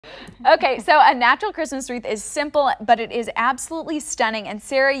Okay, so a natural Christmas wreath is simple, but it is absolutely stunning. And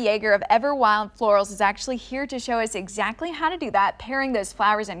Sarah Jaeger of Wild Florals is actually here to show us exactly how to do that, pairing those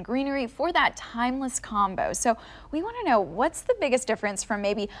flowers and greenery for that timeless combo. So we want to know, what's the biggest difference from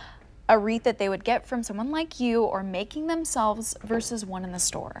maybe a wreath that they would get from someone like you or making themselves versus one in the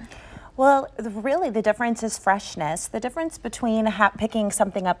store? Well, really the difference is freshness. The difference between picking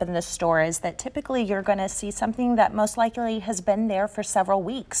something up in the store is that typically you're going to see something that most likely has been there for several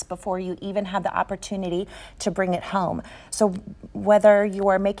weeks before you even have the opportunity to bring it home. So whether you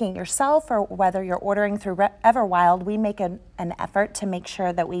are making it yourself or whether you're ordering through Everwild, we make an effort to make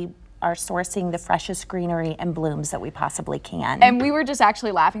sure that we are sourcing the freshest greenery and blooms that we possibly can. And we were just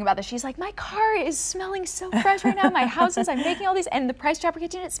actually laughing about this. She's like, my car is smelling so fresh right now. My house is, I'm making all these, and the Price Chopper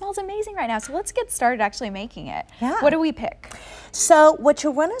Kitchen, it smells amazing right now. So let's get started actually making it. Yeah. What do we pick? So what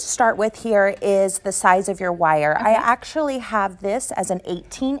you want to start with here is the size of your wire. Okay. I actually have this as an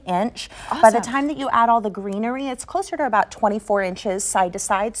 18-inch. Awesome. By the time that you add all the greenery, it's closer to about 24 inches side to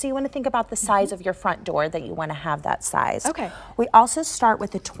side. So you want to think about the size of your front door that you want to have that size. Okay. We also start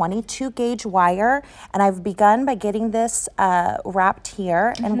with a 22-gauge wire, and I've begun by getting this wrapped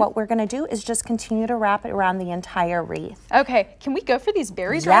here. And what we're going to do is just continue to wrap it around the entire wreath. Okay, can we go for these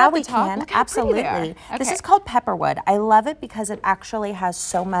berries Yeah, right at the we top? can. Look how pretty they are. Absolutely. This Okay. is called pepperwood. I love it because it actually has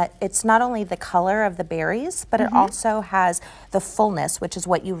so much. It's not only the color of the berries, but it also has the fullness, which is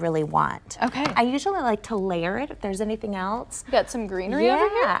what you really want. Okay. I usually like to layer it if there's anything else. Got some greenery over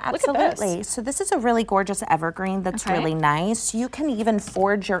here? Yeah, Look at absolutely. this. So this is a really gorgeous evergreen that's Okay. really nice. You can even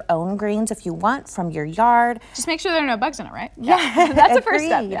forage your own greens if you want from your yard. Just make sure there are no bugs in it, right? Yeah, That's the first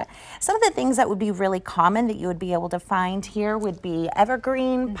step. agreed. Yeah. Some of the things that would be really common that you would be able to find here would be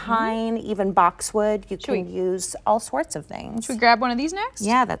evergreen, pine, even boxwood. You can use all sorts of things. Should we grab one of these next?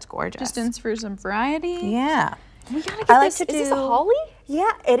 Yeah, that's gorgeous. Just in for some variety. Yeah. We gotta get I like this. to Is this do- a holly?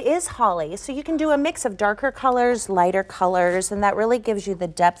 Yeah, it is holly. So you can do a mix of darker colors, lighter colors, and that really gives you the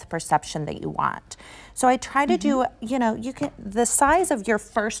depth perception that you want. So I try to do, you know, the size of your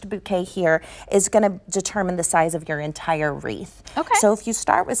first bouquet here is going to determine the size of your entire wreath. Okay. So if you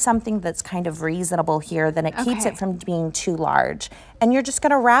start with something that's kind of reasonable here, then it keeps it from being too large. And you're just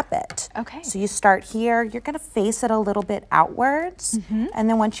going to wrap it. Okay. So you start here, you're going to face it a little bit outwards. And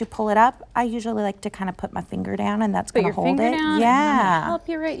then once you pull it up, I usually like to kind of put my finger down, and that's going to hold finger it. down, and I'm Yeah. gonna help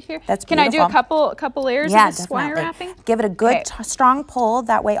you right here. That's Can I do a beautiful. couple layers Yeah, of this wire definitely. wrapping? Give it a good, Okay. strong pull.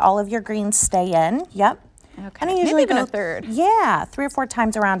 That way all of your greens stay in. Yep. Okay. And I Maybe usually even go a third. Yeah, 3 or 4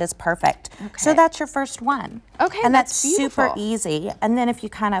 times around is perfect. So Okay. that's your first one. Okay, and that's beautiful. super easy. And then if you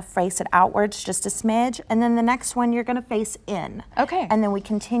kind of face it outwards just a smidge, and then the next one you're going to face in. Okay. And then we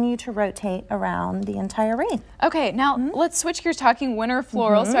continue to rotate around the entire wreath. Okay, now let's switch gears talking winter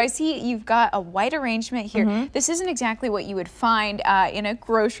floral. So I see you've got a white arrangement here. This isn't exactly what you would find in a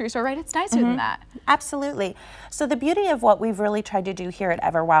grocery store, right? It's nicer than that. Absolutely. So the beauty of what we've really tried to do here at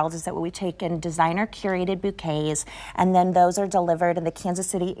Everwild is that we take in designer curated bouquets, and then those are delivered in the Kansas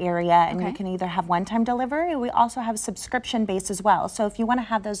City area, and you can either have one-time delivery, or we also have subscription based as well. So if you want to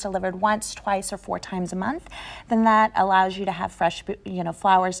have those delivered once, twice, or 4 times a month, then that allows you to have fresh,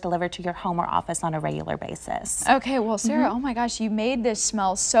 flowers delivered to your home or office on a regular basis. Okay, well, Sarah, oh my gosh, you made this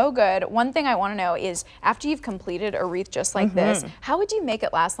smell so good. One thing I want to know is, after you've completed a wreath just like this, how would you make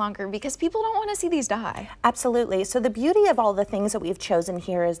it last longer? Because people don't want to see these die. Absolutely. So the beauty of all the things that we've chosen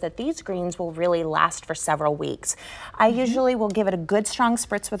here is that these greens will really last for several weeks. I usually will give it a good strong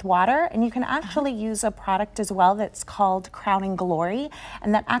spritz with water, and you can actually use a product as well that's called Crowning Glory,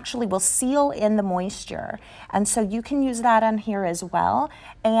 and that actually will seal in the moisture. And so you can use that on here as well,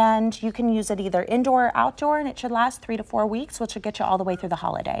 and you can use it either indoor or outdoor, and it should last 3 to 4 weeks, which will get you all the way through the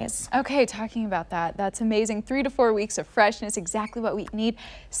holidays. Okay, talking about that, that's amazing. 3 to 4 weeks of freshness, exactly what we need.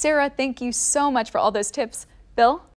 Sarah, thank you so much for all those tips. Bill?